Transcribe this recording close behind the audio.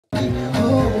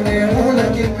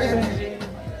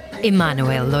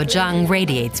Emmanuel Lojang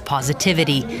radiates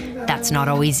positivity. That's not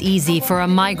always easy for a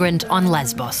migrant on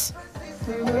Lesbos.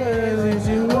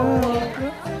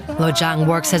 Lojang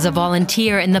works as a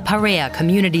volunteer in the Parea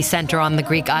Community Center on the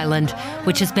Greek island,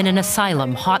 which has been an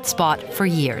asylum hotspot for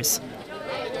years.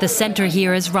 The center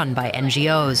here is run by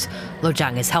NGOs.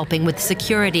 Lojang is helping with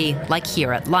security, like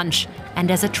here at lunch,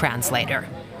 and as a translator.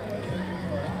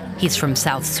 He's from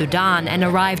South Sudan and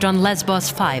arrived on Lesbos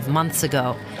 5 months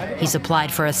ago. He's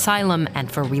applied for asylum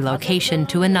and for relocation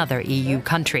to another EU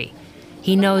country.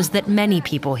 He knows that many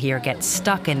people here get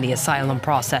stuck in the asylum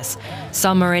process.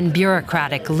 Some are in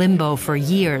bureaucratic limbo for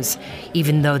years,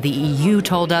 even though the EU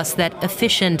told us that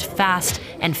efficient, fast,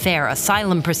 and fair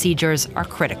asylum procedures are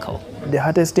critical. The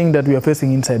hardest thing that we are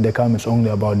facing inside the camp is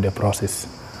only about the process.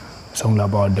 It's only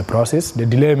about the process, the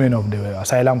delayment of the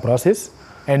asylum process.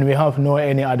 And we have no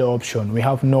any other option. We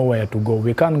have nowhere to go.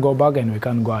 We can't go back and we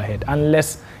can't go ahead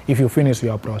unless if you finish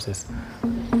your process.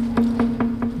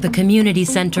 The community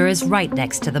center is right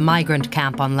next to the migrant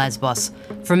camp on Lesbos.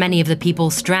 For many of the people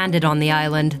stranded on the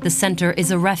island, the center is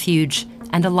a refuge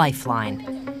and a lifeline.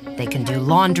 They can do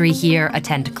laundry here,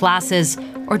 attend classes,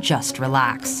 or just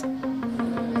relax.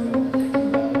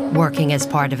 Working as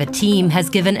part of a team has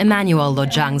given Emmanuel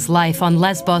Lojang's life on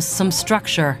Lesbos some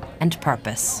structure and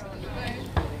purpose.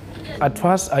 At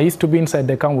first, I used to be inside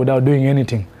the camp without doing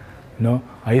anything.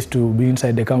 I used to be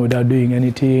inside the camp without doing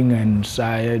anything, and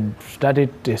I started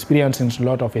experiencing a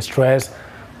lot of stress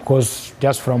because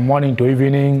just from morning to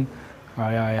evening,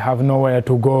 I have nowhere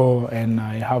to go and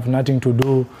I have nothing to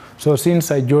do. So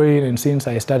since I joined and since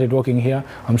I started working here,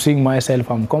 I'm seeing myself,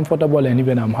 I'm comfortable and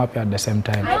even I'm happy at the same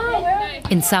time.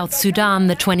 In South Sudan,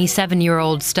 the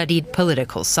 27-year-old studied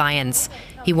political science.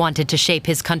 He wanted to shape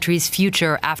his country's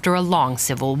future after a long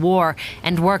civil war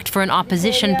and worked for an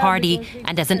opposition party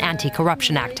and as an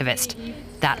anti-corruption activist.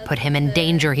 That put him in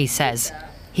danger, he says.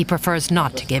 He prefers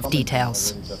not to give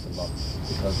details.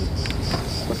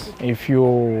 If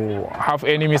you have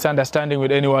any misunderstanding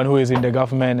with anyone who is in the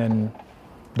government, and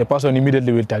the person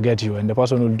immediately will target you and the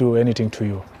person will do anything to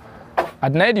you.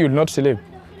 At night you will not sleep.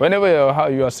 Whenever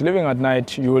you are sleeping at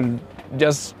night, you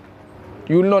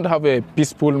will not have a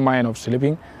peaceful mind of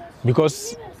sleeping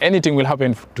because anything will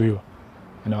happen to you.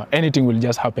 Anything will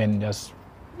just happen just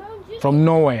from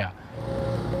nowhere.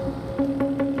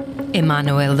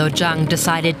 Emmanuel Lojang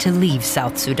decided to leave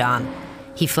South Sudan.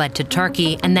 He fled to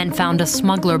Turkey and then found a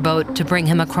smuggler boat to bring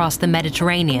him across the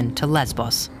Mediterranean to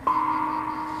Lesbos.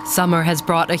 Summer has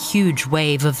brought a huge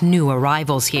wave of new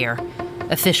arrivals here.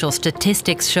 Official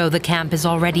statistics show the camp is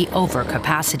already over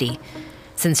capacity.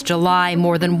 Since July,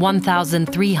 more than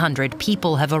 1,300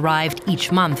 people have arrived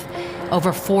each month,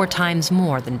 over 4 times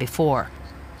more than before.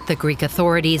 The Greek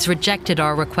authorities rejected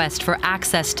our request for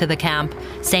access to the camp,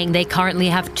 saying they currently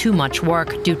have too much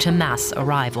work due to mass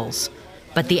arrivals.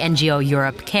 But the NGO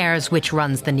Europe Cares, which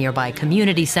runs the nearby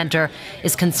community center,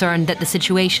 is concerned that the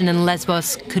situation in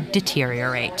Lesbos could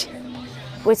deteriorate.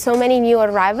 With so many new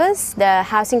arrivals, the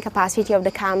housing capacity of the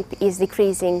camp is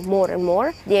decreasing more and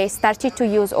more. They started to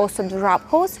use also the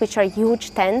rapos, which are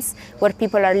huge tents where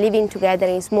people are living together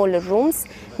in smaller rooms,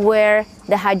 where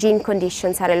the hygiene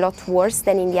conditions are a lot worse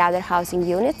than in the other housing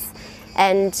units.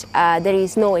 And there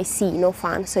is no AC, no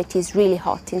fan, so it is really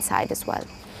hot inside as well.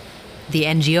 The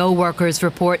NGO workers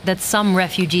report that some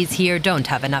refugees here don't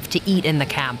have enough to eat in the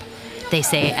camp. They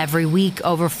say every week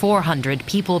over 400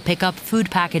 people pick up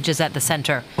food packages at the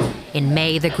center. In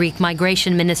May, the Greek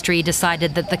Migration Ministry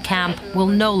decided that the camp will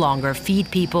no longer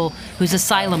feed people whose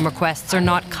asylum requests are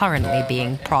not currently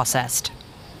being processed.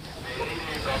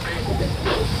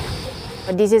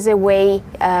 This is a way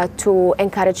to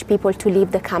encourage people to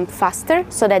leave the camp faster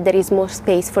so that there is more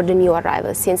space for the new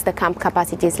arrivals, since the camp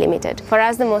capacity is limited. For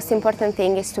us, the most important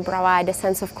thing is to provide a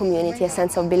sense of community, a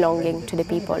sense of belonging to the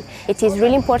people. It is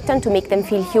really important to make them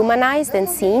feel humanized and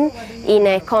seen in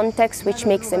a context which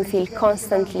makes them feel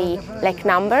constantly like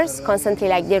numbers, constantly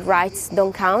like their rights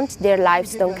don't count, their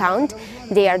lives don't count.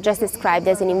 They are just described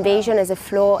as an invasion, as a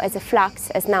flaw, as a flux,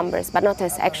 as numbers, but not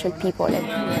as actual people.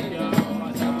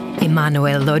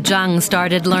 Emmanuel Lojang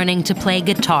started learning to play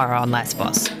guitar on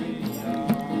Lesbos.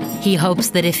 He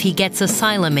hopes that if he gets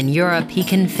asylum in Europe, he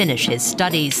can finish his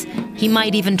studies. He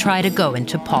might even try to go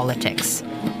into politics.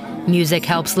 Music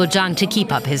helps Lojang to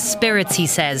keep up his spirits, he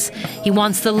says. He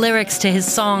wants the lyrics to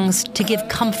his songs to give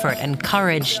comfort and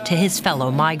courage to his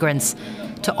fellow migrants,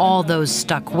 to all those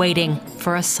stuck waiting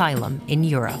for asylum in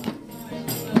Europe.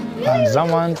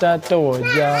 zaman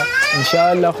tatawaja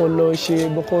inshallah kholoshi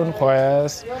bukun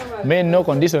khoyas. Main no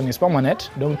condition is permanent.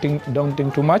 Don't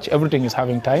think too much. Everything is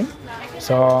having time.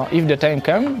 So if the time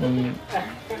comes,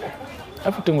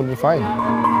 everything will be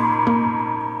fine.